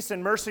Peace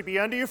and mercy be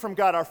unto you from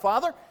God our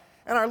Father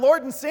and our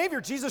Lord and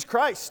Savior, Jesus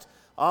Christ.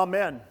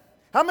 Amen.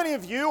 How many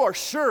of you are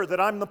sure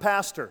that I'm the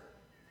pastor?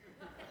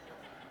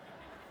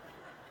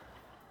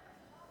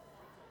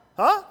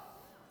 Huh?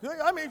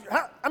 I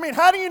mean,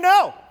 how do you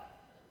know?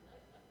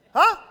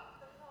 Huh?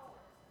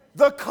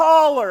 The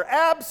collar,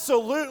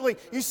 absolutely.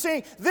 You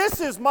see, this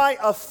is my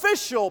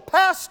official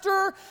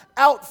pastor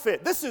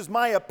outfit. This is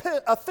my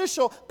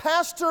official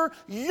pastor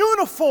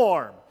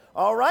uniform.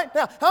 All right?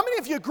 Now, how many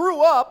of you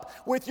grew up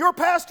with your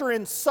pastor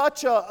in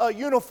such a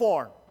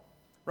uniform?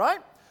 Right?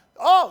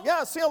 Oh,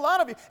 yeah, see a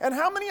lot of you. And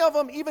how many of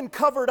them even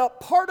covered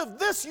up part of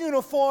this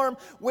uniform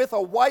with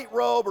a white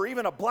robe or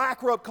even a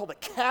black robe called a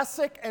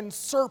cassock and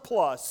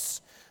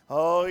surplice?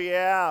 Oh,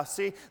 yeah,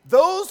 see,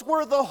 those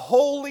were the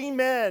holy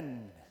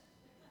men.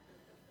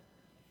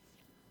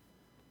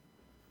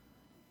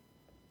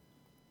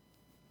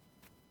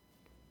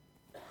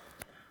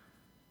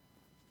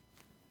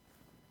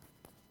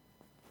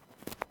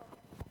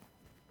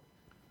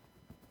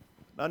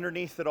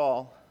 Underneath it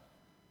all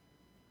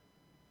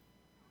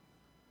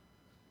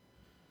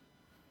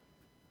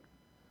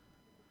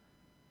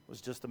was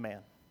just a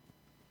man.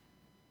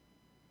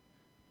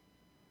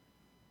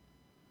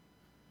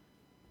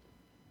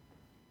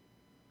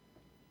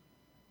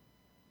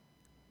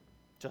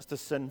 Just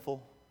as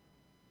sinful,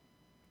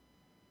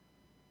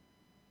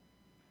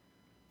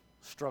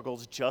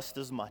 struggles just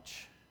as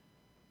much.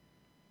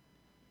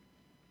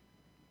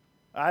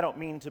 I don't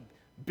mean to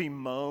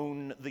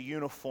bemoan the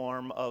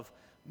uniform of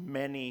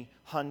many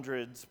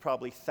hundreds,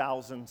 probably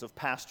thousands of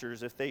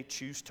pastors. If they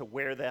choose to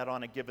wear that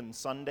on a given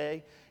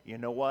Sunday, you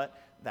know what?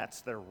 That's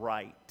their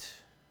right.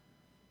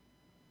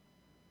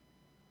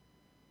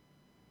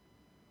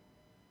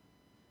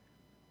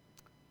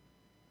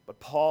 But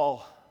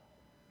Paul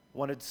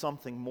wanted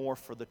something more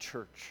for the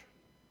church.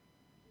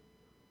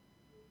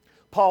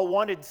 Paul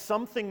wanted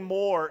something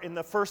more in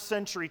the first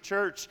century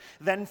church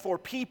than for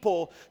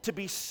people to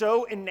be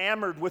so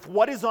enamored with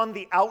what is on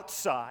the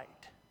outside,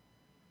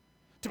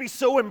 to be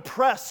so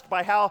impressed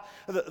by how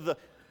the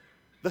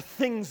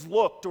things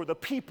looked or the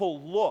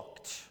people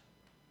looked,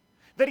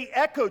 that he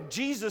echoed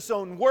Jesus'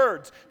 own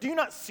words. Do you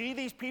not see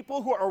these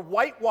people who are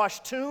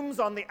whitewashed tombs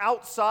on the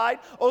outside?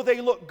 Oh,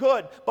 they look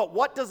good. But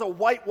what does a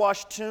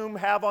whitewashed tomb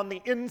have on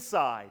the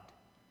inside?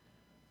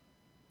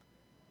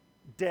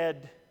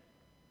 Dead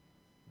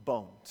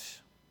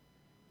bones.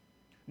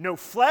 No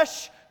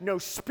flesh, no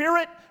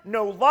spirit,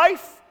 no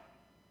life,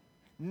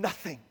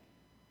 nothing.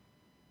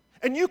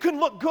 And you can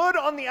look good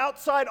on the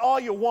outside all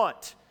you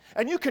want.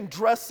 And you can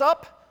dress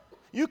up.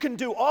 You can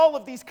do all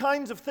of these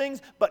kinds of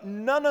things, but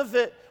none of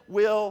it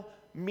will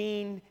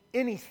mean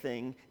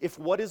anything if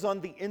what is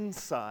on the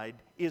inside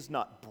is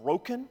not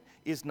broken,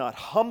 is not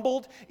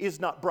humbled, is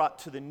not brought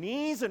to the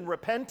knees in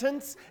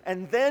repentance,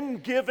 and then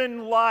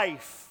given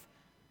life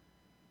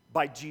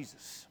by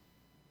Jesus.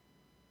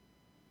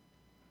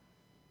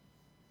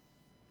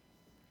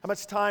 How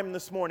much time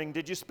this morning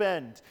did you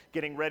spend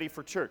getting ready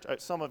for church?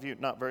 Some of you,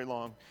 not very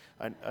long.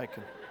 I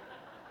can.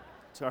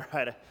 It's all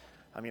right.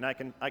 I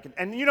can.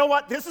 And you know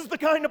what? This is the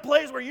kind of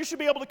place where you should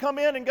be able to come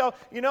in and go,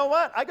 you know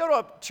what? I go to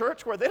a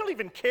church where they don't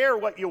even care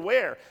what you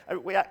wear.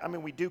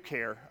 We do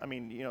care.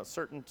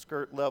 Certain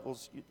skirt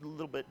levels, a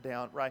little bit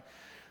down, right?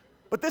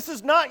 But this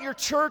is not your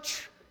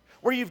church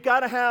where you've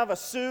got to have a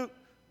suit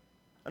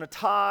and a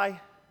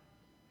tie.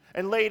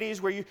 And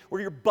ladies, where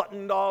you're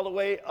buttoned all the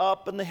way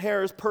up and the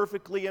hair is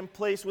perfectly in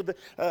place with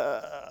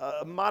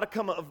a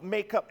modicum of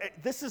makeup.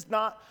 This is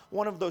not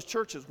one of those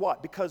churches. Why?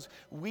 Because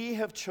we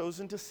have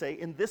chosen to say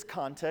in this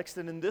context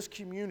and in this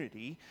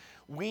community,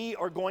 we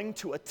are going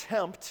to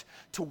attempt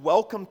to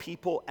welcome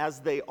people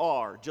as they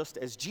are, just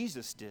as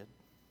Jesus did.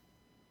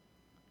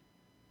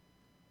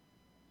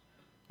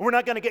 We're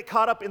not going to get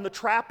caught up in the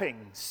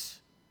trappings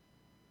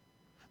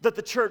that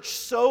the church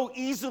so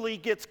easily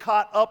gets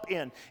caught up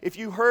in. If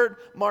you heard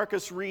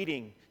Marcus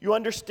reading, you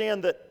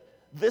understand that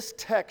this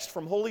text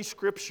from Holy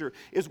Scripture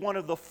is one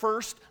of the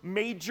first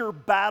major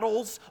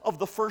battles of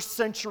the first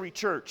century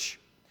church.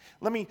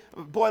 Let me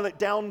boil it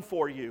down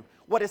for you.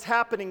 What is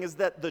happening is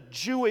that the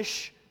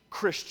Jewish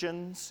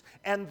Christians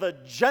and the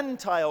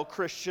Gentile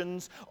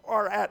Christians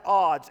are at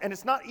odds. And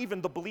it's not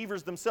even the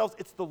believers themselves,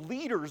 it's the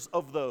leaders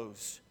of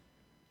those.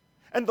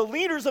 And the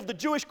leaders of the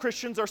Jewish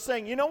Christians are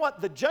saying, you know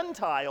what, the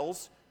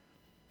Gentiles,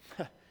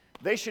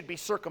 they should be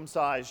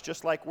circumcised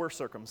just like we're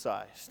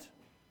circumcised.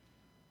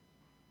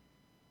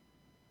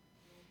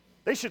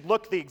 They should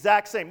look the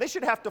exact same. They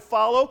should have to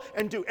follow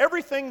and do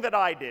everything that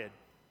I did.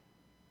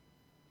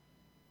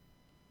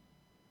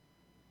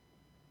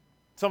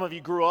 Some of you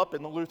grew up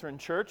in the Lutheran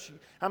Church.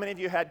 How many of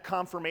you had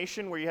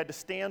confirmation where you had to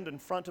stand in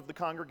front of the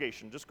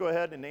congregation? Just go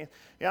ahead and,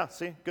 yeah,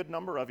 see, good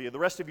number of you. The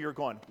rest of you are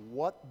going,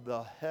 what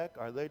the heck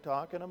are they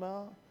talking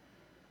about?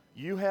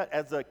 You had,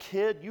 as a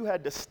kid, you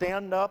had to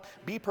stand up,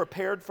 be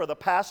prepared for the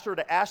pastor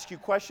to ask you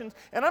questions.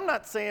 And I'm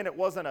not saying it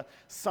wasn't a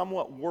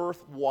somewhat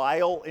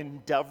worthwhile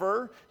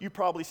endeavor. You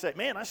probably say,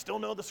 man, I still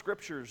know the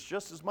scriptures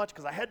just as much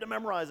because I had to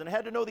memorize and I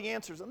had to know the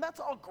answers. And that's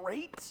all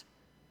great.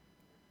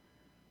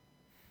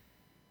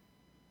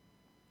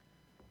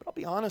 But I'll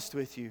be honest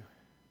with you.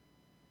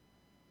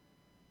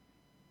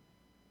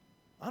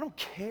 I don't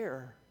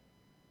care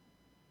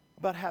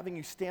about having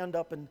you stand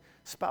up and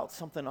spout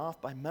something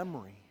off by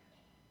memory.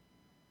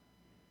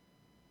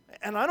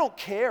 And I don't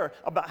care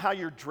about how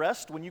you're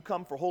dressed when you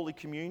come for Holy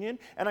Communion.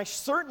 And I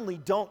certainly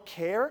don't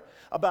care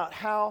about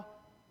how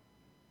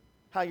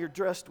you're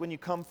dressed when you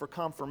come for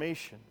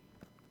confirmation.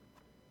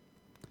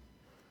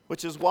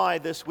 Which is why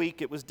this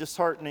week it was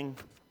disheartening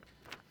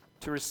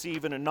to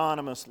receive an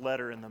anonymous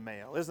letter in the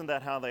mail. Isn't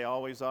that how they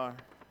always are?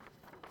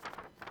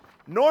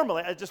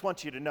 Normally, I just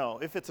want you to know,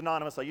 if it's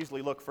anonymous, I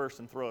usually look first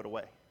and throw it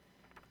away.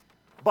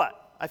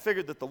 But I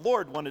figured that the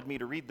Lord wanted me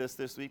to read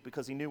this week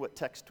because he knew what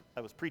text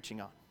I was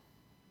preaching on.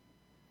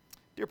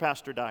 Dear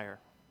Pastor Dyer,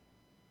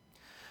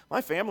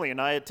 my family and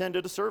I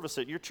attended a service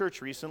at your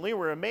church recently.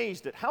 We're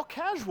amazed at how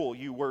casual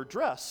you were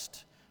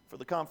dressed for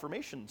the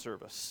confirmation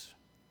service.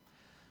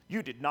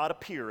 You did not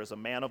appear as a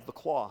man of the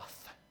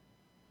cloth.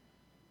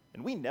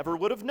 And we never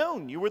would have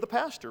known you were the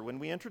pastor when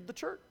we entered the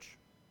church.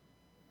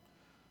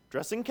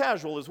 Dressing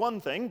casual is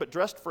one thing, but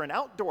dressed for an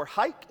outdoor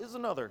hike is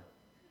another.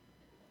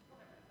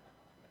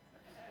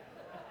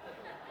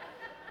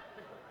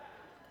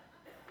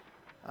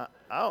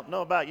 I don't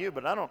know about you,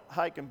 but I don't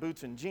hike in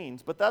boots and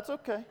jeans, but that's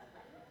okay.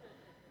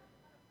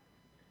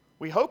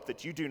 We hope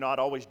that you do not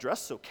always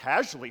dress so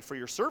casually for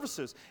your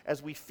services,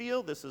 as we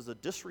feel this is a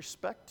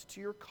disrespect to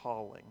your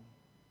calling.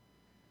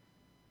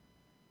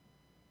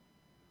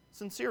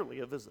 Sincerely,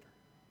 a visitor.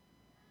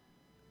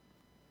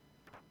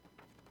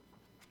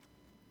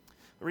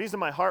 The reason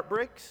my heart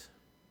breaks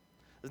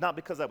is not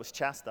because I was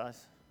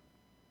chastised.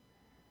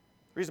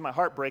 The reason my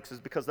heart breaks is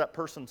because that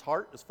person's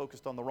heart is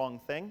focused on the wrong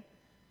thing,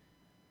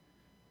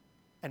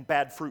 and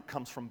bad fruit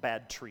comes from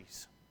bad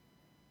trees.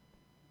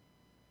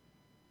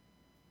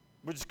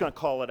 We're just going to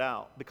call it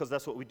out because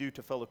that's what we do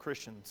to fellow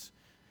Christians.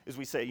 Is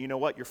we say, you know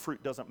what, your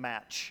fruit doesn't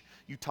match.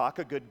 You talk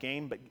a good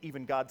game, but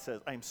even God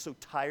says, I am so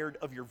tired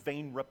of your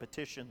vain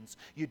repetitions.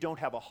 You don't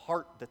have a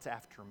heart that's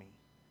after me.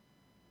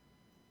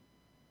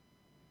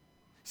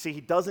 See,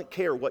 he doesn't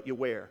care what you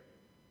wear.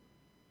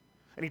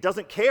 And he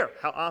doesn't care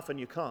how often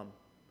you come.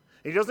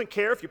 And he doesn't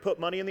care if you put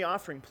money in the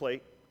offering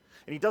plate.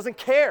 And he doesn't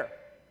care.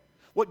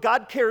 What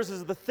God cares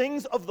is the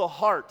things of the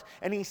heart.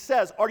 And he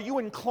says, are you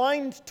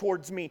inclined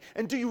towards me?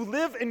 And do you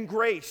live in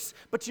grace?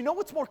 But you know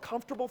what's more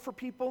comfortable for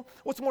people?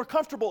 What's more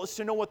comfortable is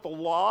to know what the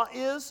law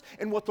is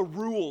and what the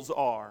rules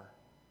are.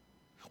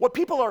 What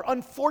people are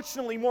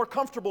unfortunately more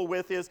comfortable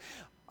with is,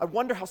 I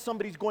wonder how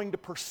somebody's going to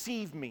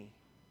perceive me.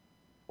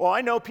 Well,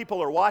 I know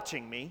people are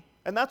watching me,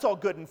 and that's all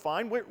good and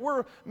fine.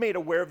 We're made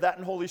aware of that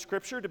in Holy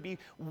Scripture, to be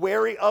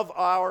wary of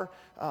our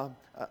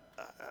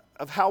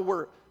of how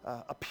we're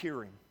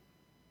appearing,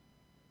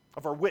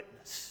 of our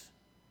witness.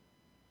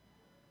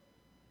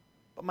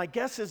 But my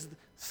guess is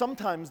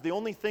sometimes the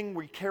only thing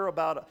we care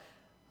about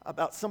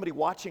somebody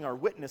watching our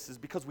witness is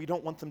because we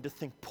don't want them to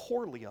think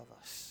poorly of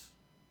us.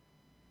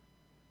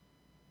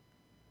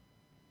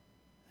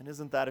 And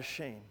isn't that a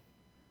shame?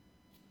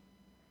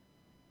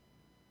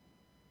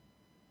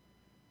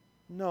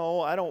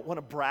 No, I don't want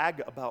to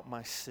brag about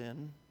my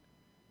sin.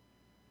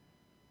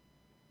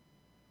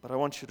 But I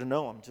want you to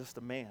know I'm just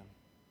a man.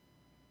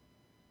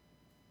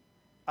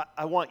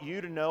 I want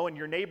you to know and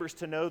your neighbors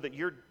to know that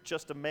you're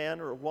just a man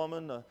or a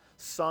woman, a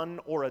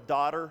son or a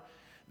daughter,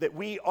 that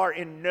we are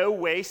in no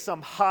way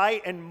some high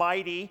and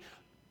mighty,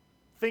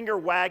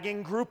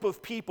 finger-wagging group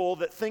of people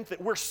that think that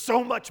we're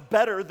so much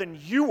better than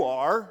you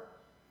are.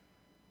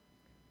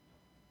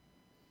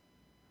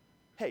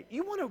 Hey,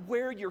 you want to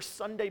wear your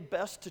Sunday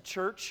best to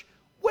church?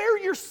 Wear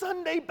your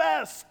Sunday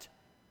best.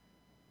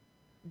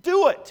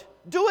 Do it.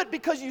 Do it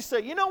because you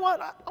say, you know what?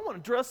 I want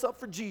to dress up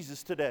for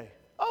Jesus today.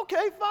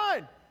 Okay,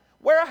 fine.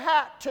 Wear a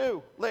hat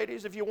too,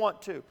 ladies, if you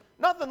want to.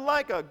 Nothing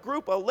like a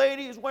group of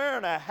ladies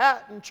wearing a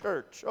hat in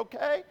church,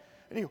 okay?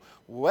 And you,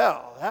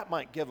 well, that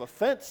might give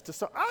offense to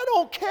some. I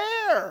don't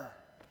care.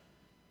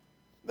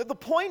 The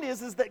point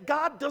is that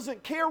God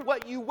doesn't care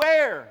what you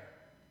wear.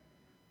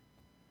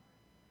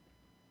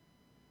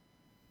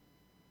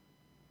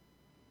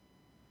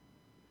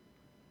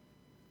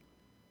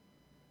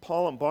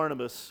 Paul and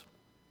Barnabas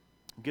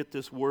get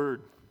this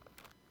word.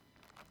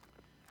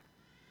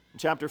 In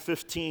chapter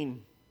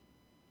 15,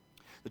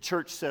 the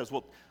church says,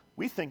 well,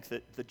 we think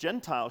that the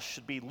Gentiles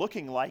should be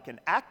looking like and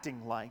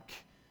acting like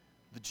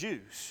the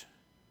Jews,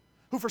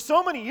 who for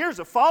so many years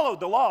have followed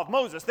the law of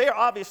Moses. They are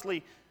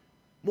obviously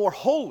more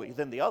holy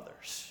than the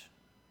others.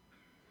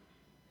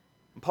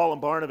 And Paul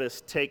and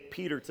Barnabas take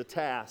Peter to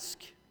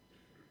task.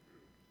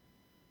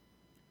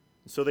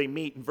 So they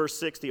meet in verse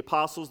 6, the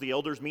apostles, the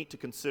elders meet to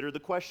consider the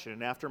question.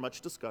 And after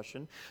much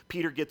discussion,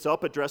 Peter gets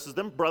up, addresses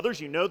them. Brothers,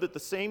 you know that the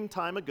same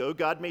time ago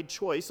God made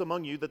choice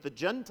among you that the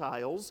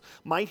Gentiles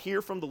might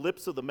hear from the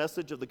lips of the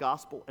message of the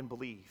gospel and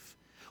believe.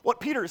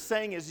 What Peter is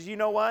saying is, you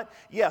know what?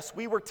 Yes,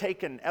 we were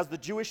taken as the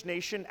Jewish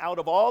nation out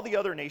of all the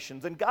other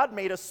nations, and God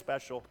made us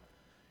special.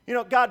 You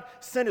know, God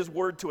sent his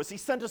word to us. He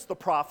sent us the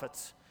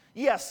prophets.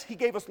 Yes, he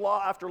gave us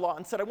law after law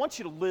and said, I want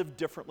you to live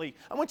differently.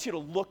 I want you to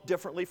look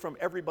differently from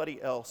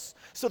everybody else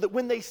so that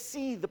when they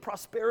see the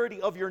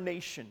prosperity of your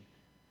nation,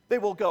 they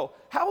will go,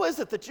 how is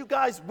it that you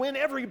guys win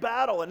every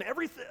battle and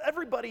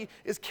everybody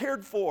is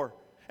cared for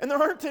and there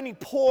aren't any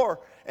poor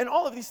and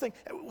all of these things?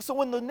 So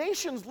when the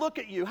nations look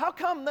at you, how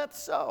come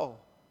that's so?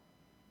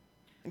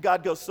 And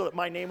God goes, so that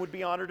my name would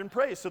be honored and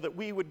praised, so that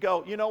we would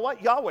go, you know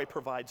what? Yahweh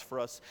provides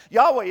for us.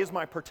 Yahweh is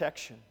my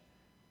protection.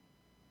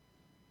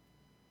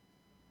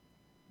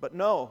 But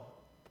no,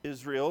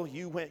 Israel,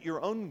 you went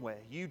your own way.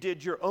 You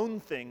did your own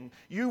thing.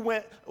 You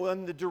went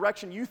in the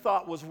direction you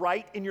thought was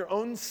right in your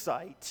own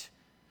sight.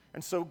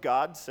 And so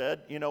God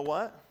said, you know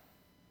what?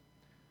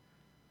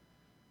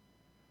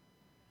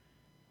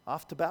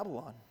 Off to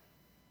Babylon.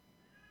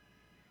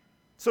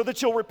 So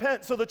that you'll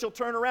repent, so that you'll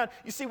turn around.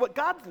 You see, what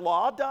God's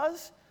law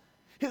does,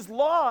 His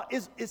law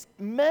is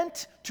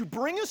meant to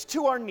bring us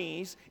to our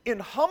knees in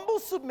humble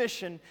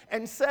submission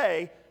and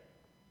say,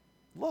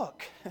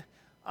 look,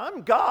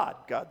 I'm God,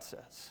 God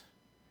says,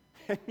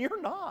 and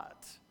you're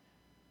not.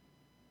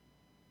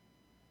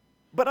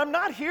 But I'm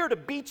not here to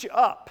beat you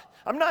up.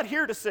 I'm not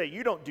here to say,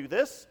 you don't do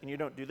this, and you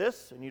don't do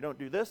this, and you don't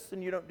do this,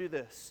 and you don't do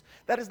this.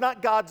 That is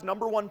not God's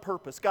number one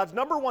purpose. God's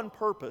number one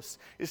purpose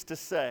is to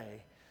say,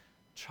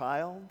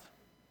 child,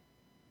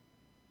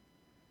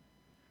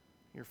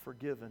 you're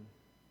forgiven.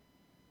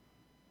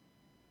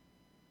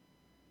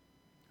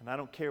 And I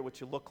don't care what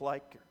you look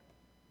like.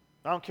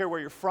 I don't care where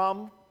you're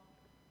from.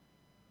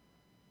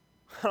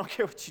 I don't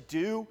care what you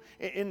do,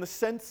 in the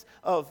sense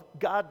of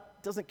God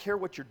doesn't care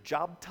what your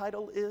job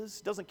title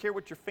is, doesn't care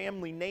what your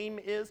family name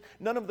is.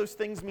 None of those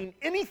things mean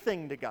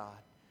anything to God.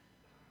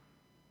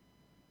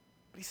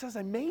 But He says,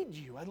 I made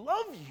you. I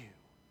love you.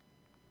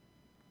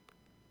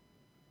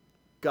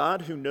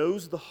 God, who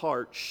knows the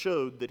heart,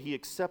 showed that He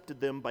accepted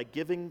them by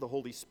giving the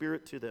Holy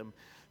Spirit to them,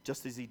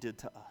 just as He did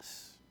to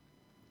us.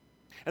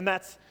 And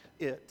that's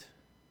it.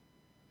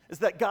 Is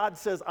that God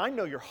says, I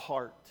know your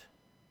heart.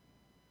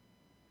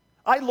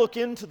 I look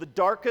into the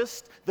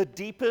darkest, the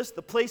deepest,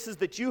 the places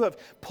that you have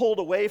pulled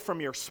away from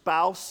your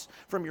spouse,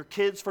 from your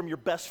kids, from your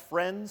best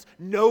friends.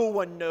 No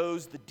one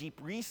knows the deep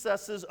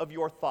recesses of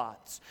your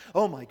thoughts.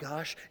 Oh my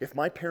gosh, if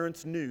my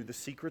parents knew the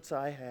secrets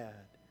I had.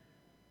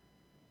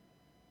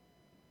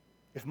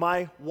 If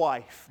my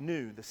wife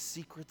knew the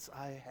secrets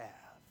I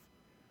have.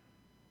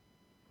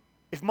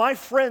 If my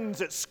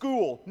friends at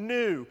school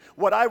knew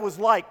what I was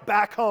like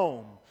back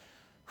home.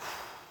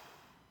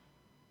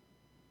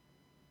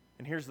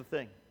 And here's the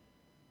thing.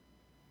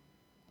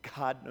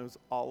 God knows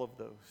all of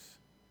those.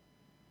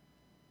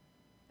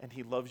 And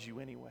He loves you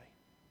anyway.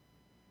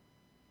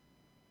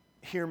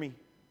 Hear me.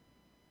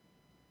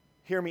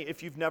 Hear me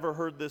if you've never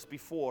heard this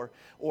before,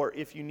 or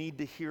if you need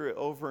to hear it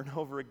over and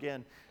over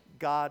again.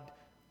 God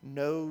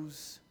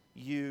knows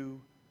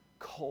you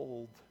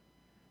cold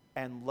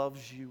and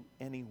loves you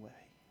anyway.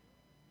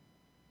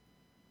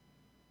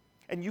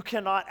 And you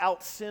cannot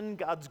out-sin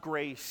God's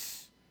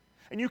grace.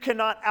 And you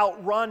cannot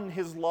outrun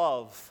His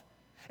love.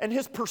 And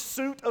His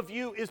pursuit of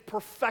you is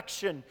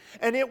perfection.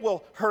 And it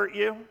will hurt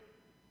you.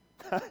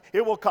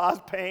 It will cause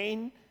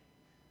pain.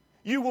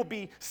 You will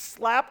be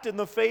slapped in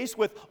the face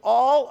with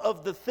all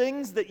of the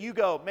things that you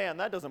go, man,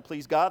 that doesn't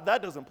please God,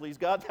 that doesn't please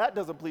God, that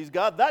doesn't please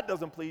God, that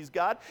doesn't please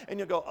God. And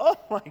you'll go, oh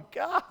my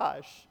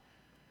gosh.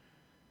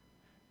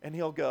 And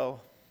He'll go,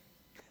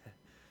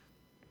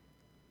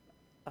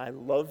 I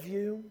love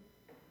you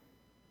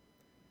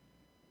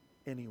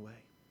anyway.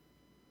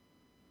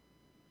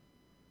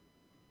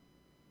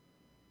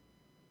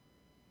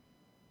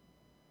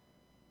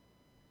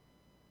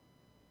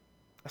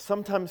 I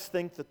sometimes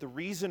think that the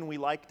reason we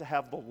like to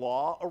have the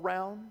law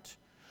around,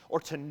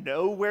 or to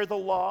know where the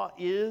law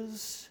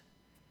is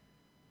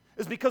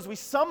because we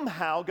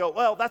somehow go,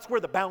 well, that's where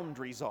the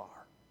boundaries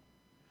are.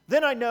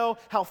 Then I know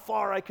how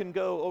far I can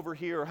go over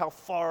here, or how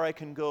far I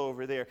can go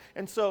over there.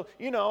 And so,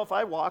 if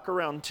I walk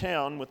around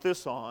town with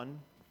this on,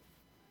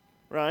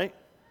 right?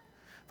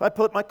 If I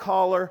put my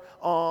collar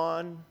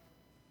on,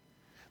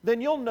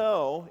 then you'll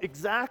know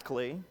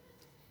exactly,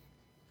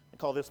 I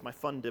call this my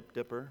fun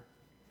dipper.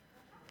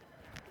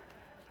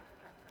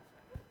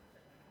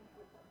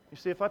 You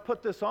see, if I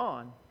put this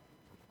on,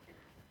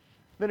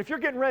 then if you're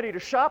getting ready to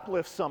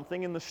shoplift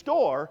something in the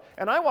store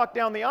and I walk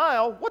down the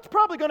aisle, what's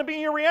probably going to be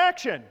your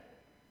reaction?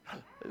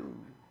 Ooh.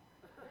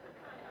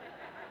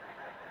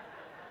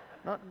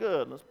 Not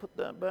good. Let's put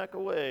that back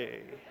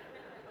away.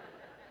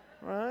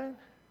 Right?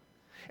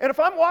 And if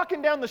I'm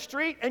walking down the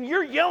street and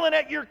you're yelling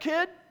at your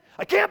kid,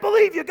 I can't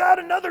believe you got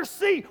another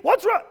C.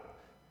 What's wrong?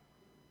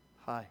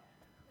 Hi.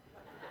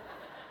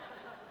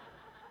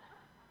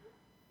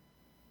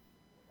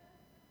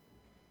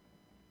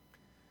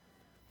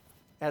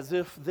 As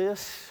if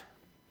this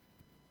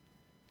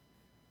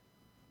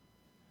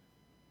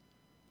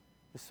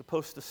is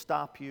supposed to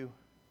stop you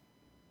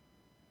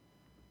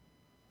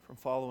from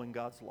following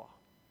God's law.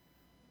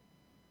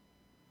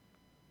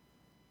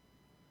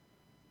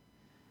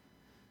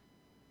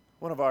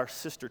 One of our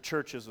sister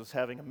churches was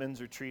having a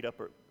men's retreat up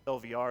at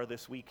LVR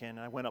this weekend.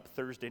 I went up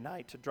Thursday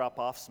night to drop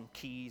off some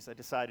keys. I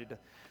decided to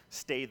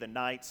stay the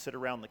night, sit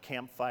around the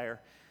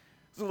campfire.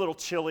 It was a little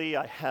chilly.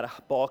 I had a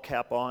ball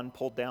cap on,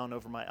 pulled down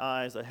over my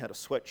eyes. I had a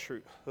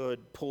sweatshirt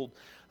hood pulled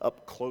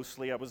up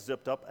closely. I was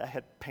zipped up. I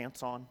had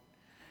pants on.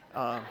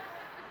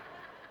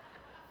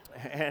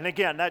 And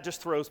again, that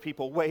just throws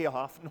people way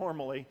off.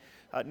 Normally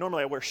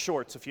I wear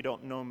shorts if you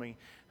don't know me.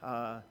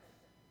 Or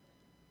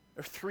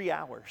 3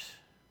 hours.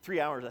 3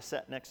 hours I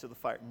sat next to the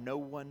fire. No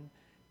one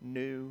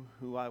knew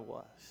who I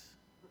was.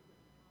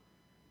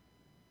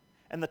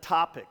 And the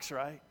topics,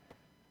 right?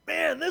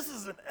 Man, this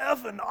is an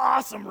effing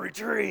awesome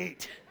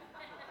retreat.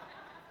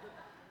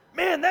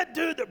 Man, that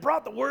dude that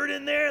brought the word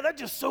in there, that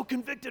just so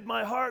convicted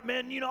my heart,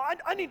 man. You know,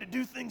 I need to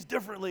do things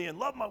differently and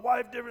love my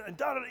wife differently,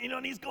 and you know,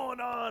 and he's going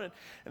on. And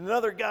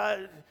another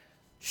guy,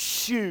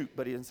 shoot,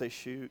 but he didn't say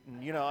shoot.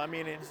 And, you know, I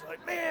mean, it's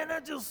like, man,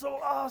 that's just so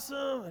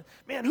awesome. And,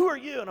 man, who are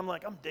you? And I'm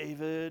like, I'm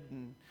David.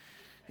 And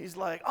he's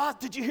like, oh,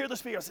 did you hear the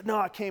speaker? I said, no,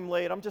 I came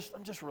late. I'm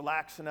just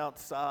relaxing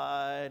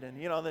outside.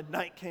 And, you know, the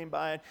night came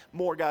by and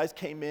more guys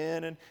came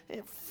in and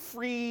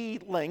free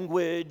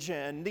language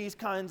and these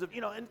kinds of,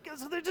 you know, and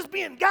so they're just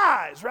being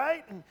guys,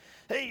 right? And,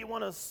 hey, you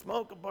want to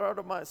smoke a part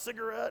of my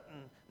cigarette?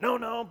 And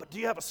no, but do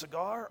you have a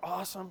cigar?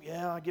 Awesome.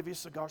 Yeah, I'll give you a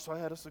cigar. So I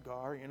had a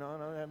cigar, you know,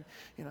 and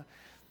a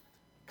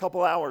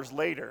couple hours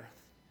later,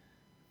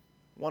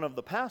 one of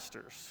the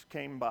pastors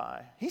came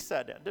by. He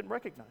sat down, didn't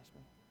recognize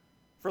me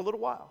for a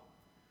little while.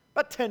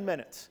 About 10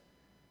 minutes.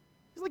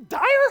 He's like, Dyer,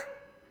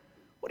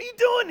 what are you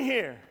doing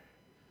here?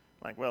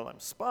 I'm like, well, I'm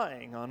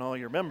spying on all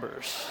your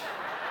members.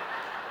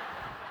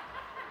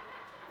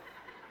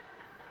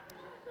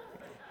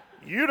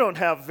 You don't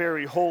have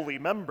very holy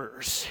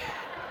members.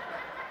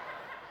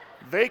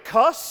 They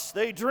cuss,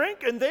 they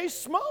drink, and they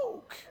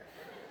smoke.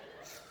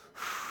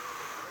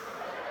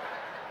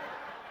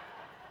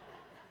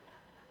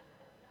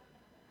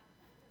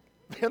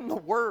 Then the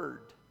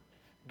word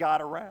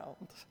got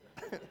around.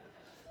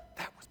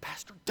 That was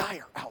Pastor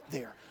Dyer out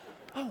there.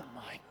 Oh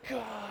my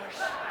gosh.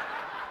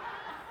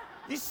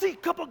 You see a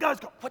couple of guys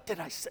go, what did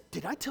I say?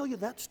 Did I tell you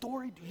that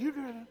story?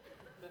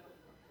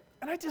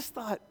 And I just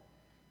thought,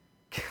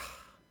 God,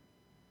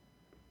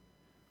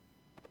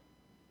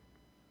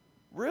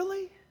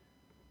 really?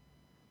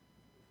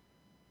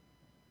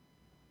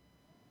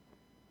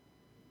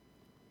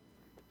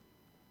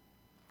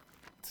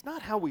 It's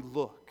not how we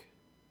look.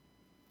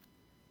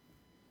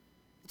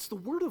 It's the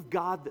Word of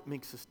God that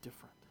makes us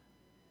different.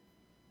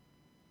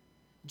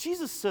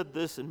 Jesus said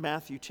this in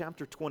Matthew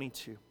chapter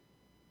 22.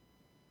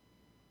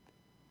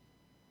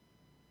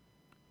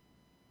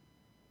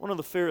 One of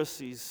the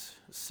Pharisees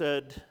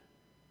said,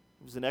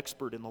 he was an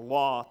expert in the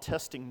law,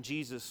 testing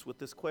Jesus with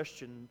this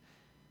question,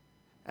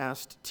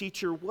 asked,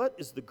 Teacher, what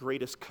is the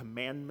greatest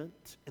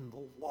commandment in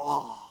the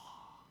law?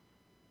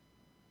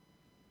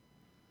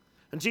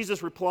 And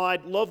Jesus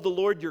replied, love the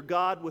Lord your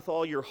God with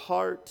all your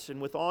heart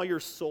and with all your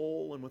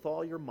soul and with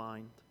all your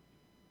mind.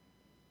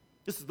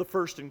 This is the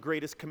first and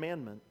greatest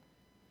commandment.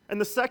 And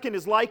the second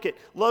is like it,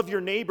 love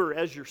your neighbor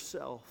as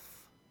yourself.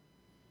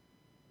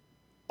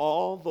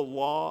 All the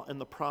law and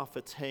the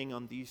prophets hang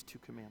on these two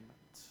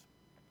commandments.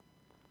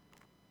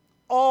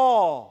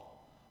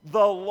 All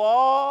the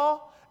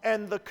law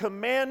and the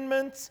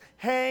commandments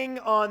hang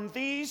on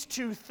these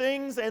two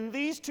things, and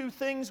these two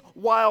things,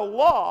 while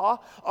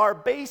law, are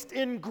based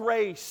in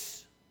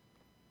grace.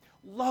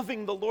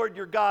 Loving the Lord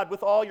your God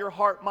with all your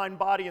heart, mind,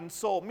 body, and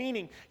soul,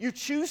 meaning you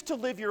choose to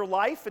live your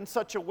life in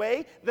such a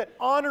way that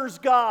honors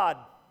God.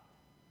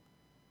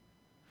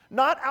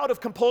 Not out of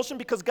compulsion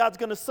because God's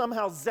going to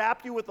somehow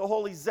zap you with the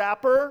holy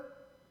zapper,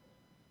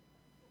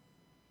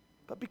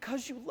 but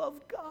because you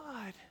love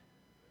God.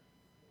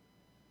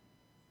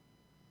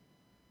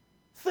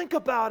 Think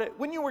about it.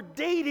 When you were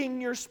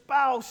dating your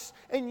spouse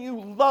and you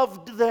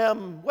loved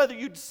them, whether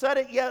you'd said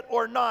it yet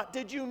or not,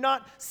 did you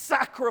not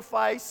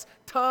sacrifice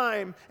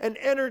time and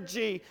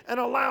energy and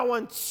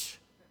allowance?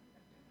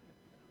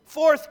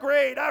 4th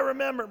grade, I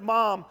remember,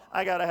 Mom,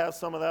 I got to have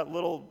some of that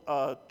little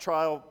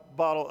trial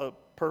bottle of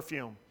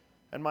perfume.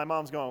 And my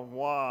mom's going,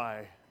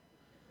 why?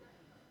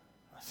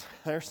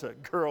 There's a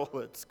girl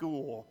at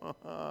school,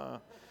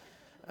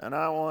 and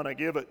I want to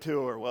give it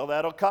to her. Well,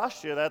 that'll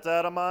cost you. That's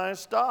out of my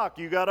stock.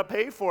 You got to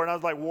pay for it. And I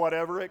was like,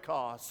 whatever it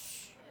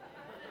costs,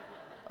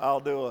 I'll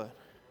do it.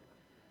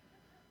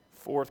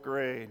 4th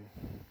grade.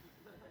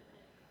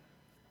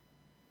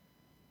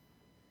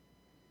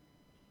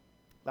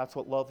 That's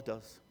what love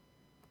does.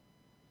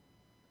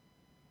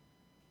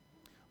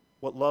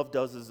 What love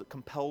does is it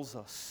compels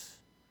us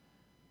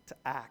to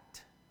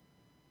act.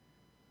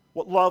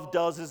 What love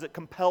does is it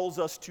compels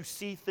us to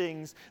see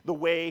things the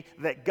way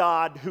that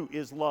God, who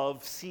is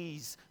love,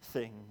 sees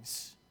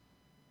things.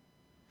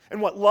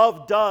 And what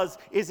love does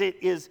is it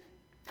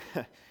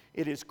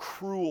is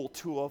cruel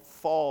to a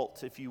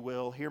fault, if you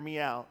will. Hear me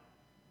out.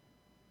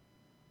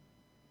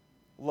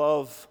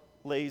 Love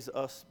lays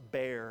us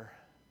bare.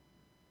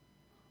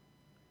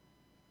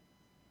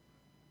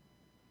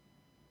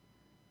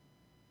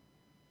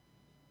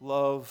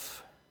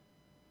 Love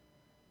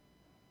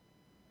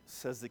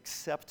says,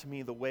 accept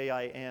me the way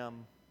I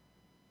am,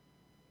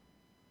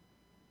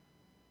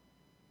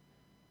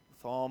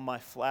 with all my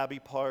flabby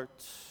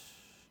parts,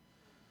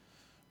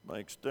 my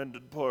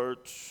extended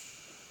parts,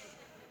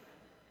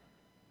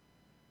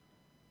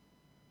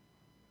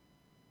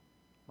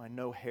 my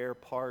no hair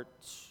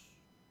parts.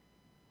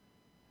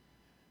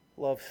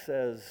 Love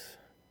says,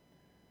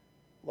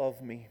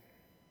 love me.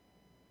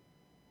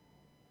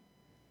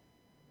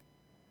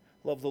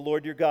 Love the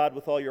Lord your God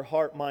with all your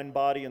heart, mind,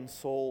 body, and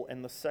soul.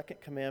 And the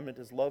second commandment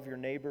is love your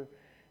neighbor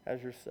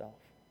as yourself.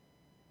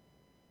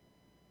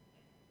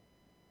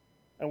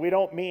 And we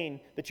don't mean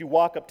that you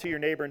walk up to your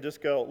neighbor and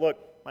just go, look,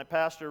 my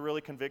pastor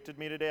really convicted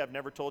me today. I've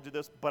never told you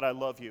this, but I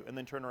love you. And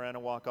then turn around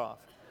and walk off.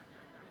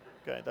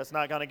 Okay, that's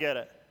not going to get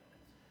it.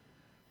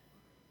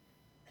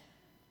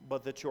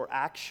 But that your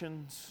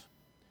actions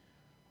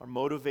are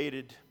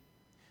motivated,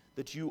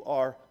 that you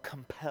are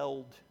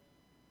compelled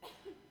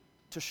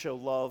to show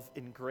love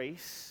in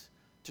grace,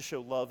 to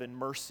show love in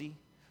mercy,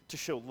 to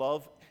show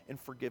love in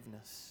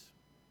forgiveness,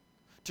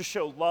 to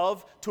show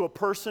love to a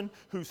person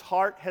whose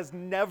heart has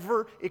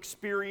never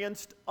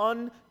experienced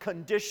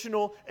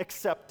unconditional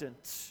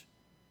acceptance.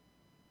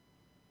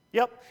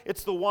 Yep,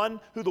 it's the one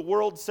who the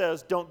world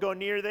says, don't go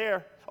near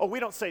there. Oh, we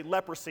don't say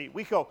leprosy.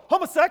 We go,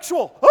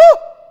 homosexual. Oh!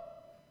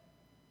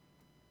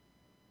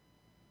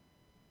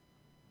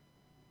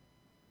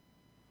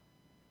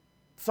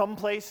 Some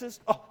places,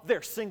 oh,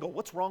 they're single.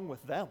 What's wrong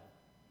with them?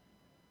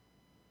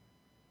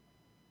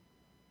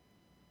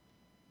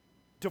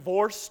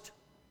 Divorced.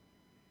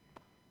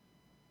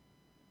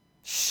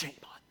 Shame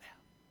on them.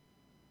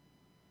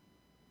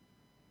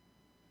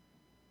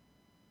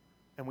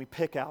 And we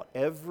pick out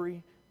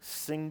every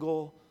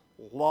single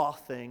law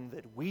thing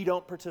that we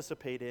don't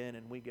participate in,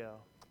 and we go,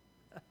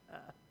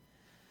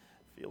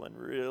 feeling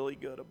really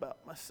good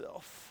about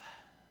myself.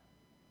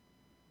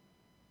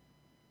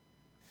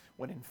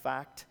 When in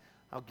fact,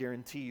 I'll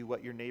guarantee you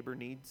what your neighbor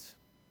needs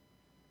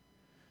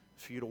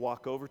is for you to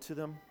walk over to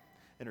them,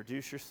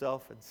 introduce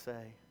yourself, and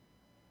say,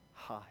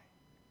 hi.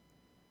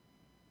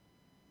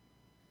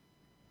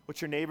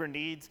 What your neighbor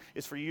needs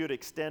is for you to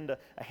extend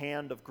a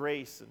hand of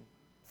grace and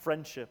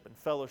friendship and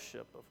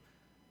fellowship,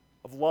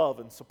 of love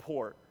and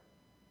support.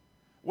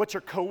 What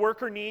your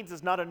coworker needs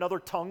is not another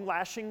tongue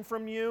lashing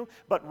from you,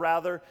 but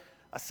rather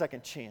a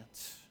second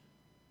chance.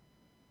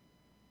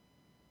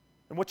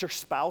 And what your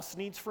spouse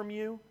needs from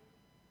you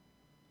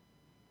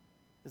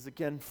is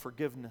again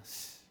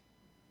forgiveness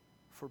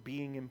for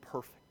being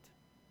imperfect.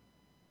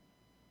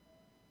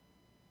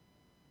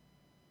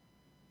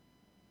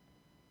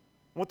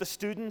 What the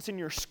students in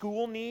your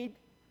school need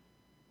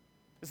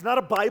is not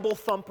a Bible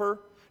thumper,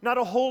 not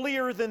a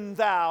holier than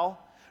thou,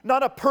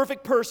 not a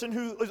perfect person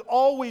who is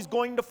always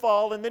going to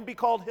fall and then be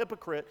called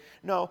hypocrite.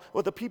 No,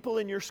 what the people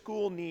in your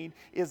school need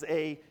is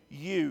a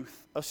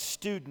youth, a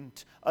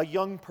student, a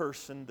young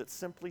person that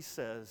simply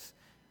says,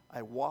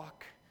 I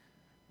walk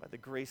by the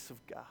grace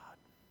of God.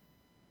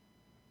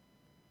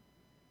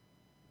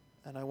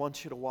 And I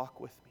want you to walk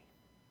with me.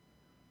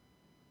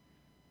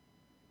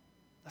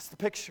 That's the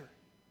picture.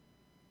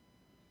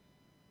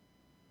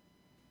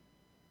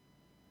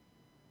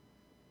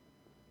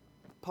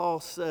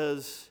 Paul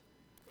says,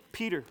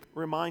 Peter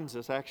reminds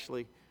us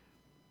actually,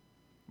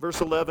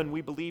 verse 11,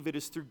 we believe it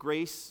is through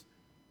grace,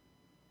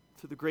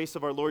 through the grace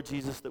of our Lord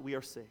Jesus that we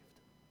are saved.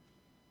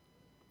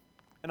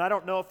 And I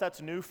don't know if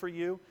that's new for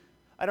you.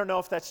 I don't know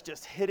if that's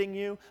just hitting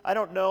you. I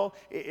don't know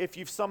if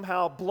you've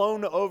somehow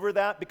blown over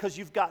that because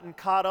you've gotten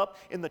caught up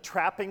in the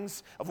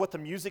trappings of what the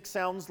music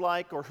sounds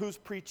like or who's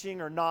preaching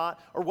or not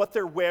or what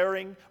they're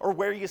wearing or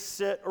where you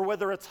sit or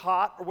whether it's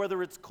hot or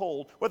whether it's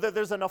cold, whether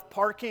there's enough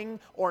parking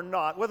or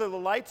not, whether the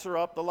lights are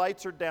up, the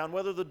lights are down,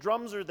 whether the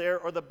drums are there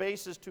or the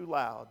bass is too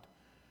loud.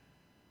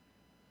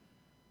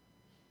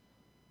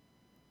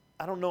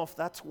 I don't know if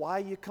that's why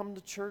you come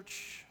to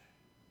church.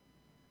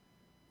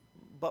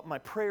 But my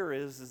prayer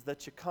is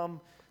that you come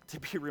to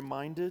be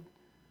reminded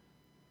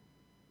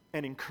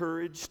and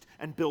encouraged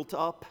and built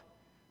up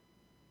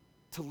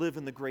to live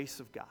in the grace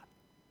of God.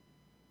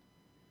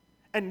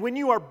 And when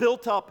you are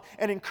built up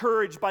and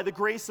encouraged by the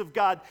grace of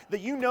God,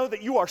 that you know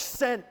that you are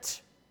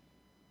sent.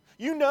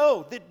 You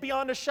know that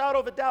beyond a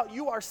shadow of a doubt,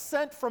 you are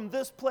sent from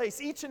this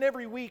place each and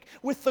every week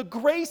with the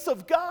grace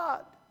of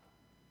God.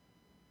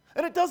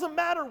 And it doesn't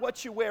matter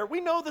what you wear.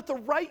 We know that the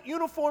right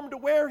uniform to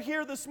wear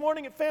here this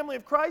morning at Family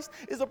of Christ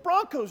is a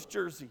Broncos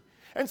jersey.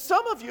 And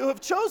some of you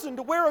have chosen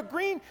to wear a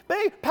Green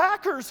Bay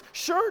Packers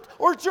shirt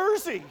or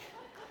jersey.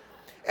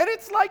 And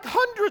it's like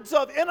hundreds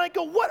of, and I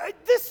go, what?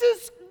 This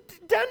is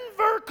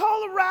Denver,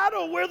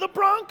 Colorado, where the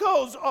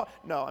Broncos are.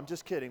 No, I'm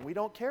just kidding. We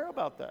don't care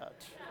about that.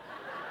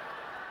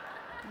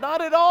 Not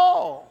at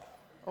all,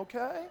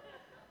 okay?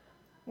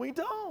 We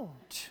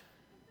don't.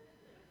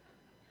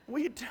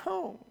 We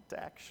don't,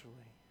 actually.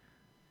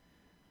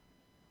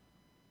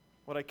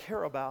 What I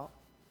care about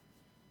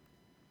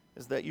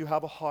is that you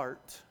have a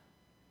heart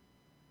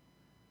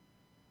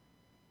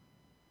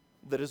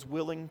that is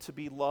willing to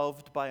be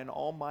loved by an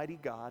almighty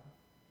God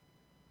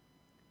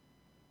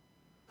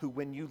who,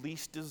 when you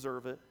least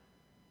deserve it,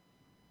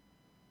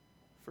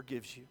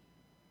 forgives you,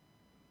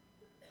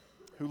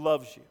 who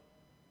loves you,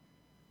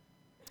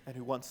 and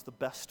who wants the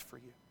best for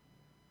you.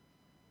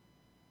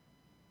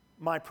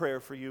 My prayer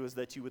for you is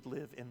that you would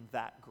live in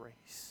that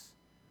grace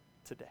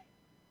today.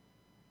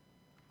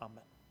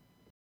 Amen.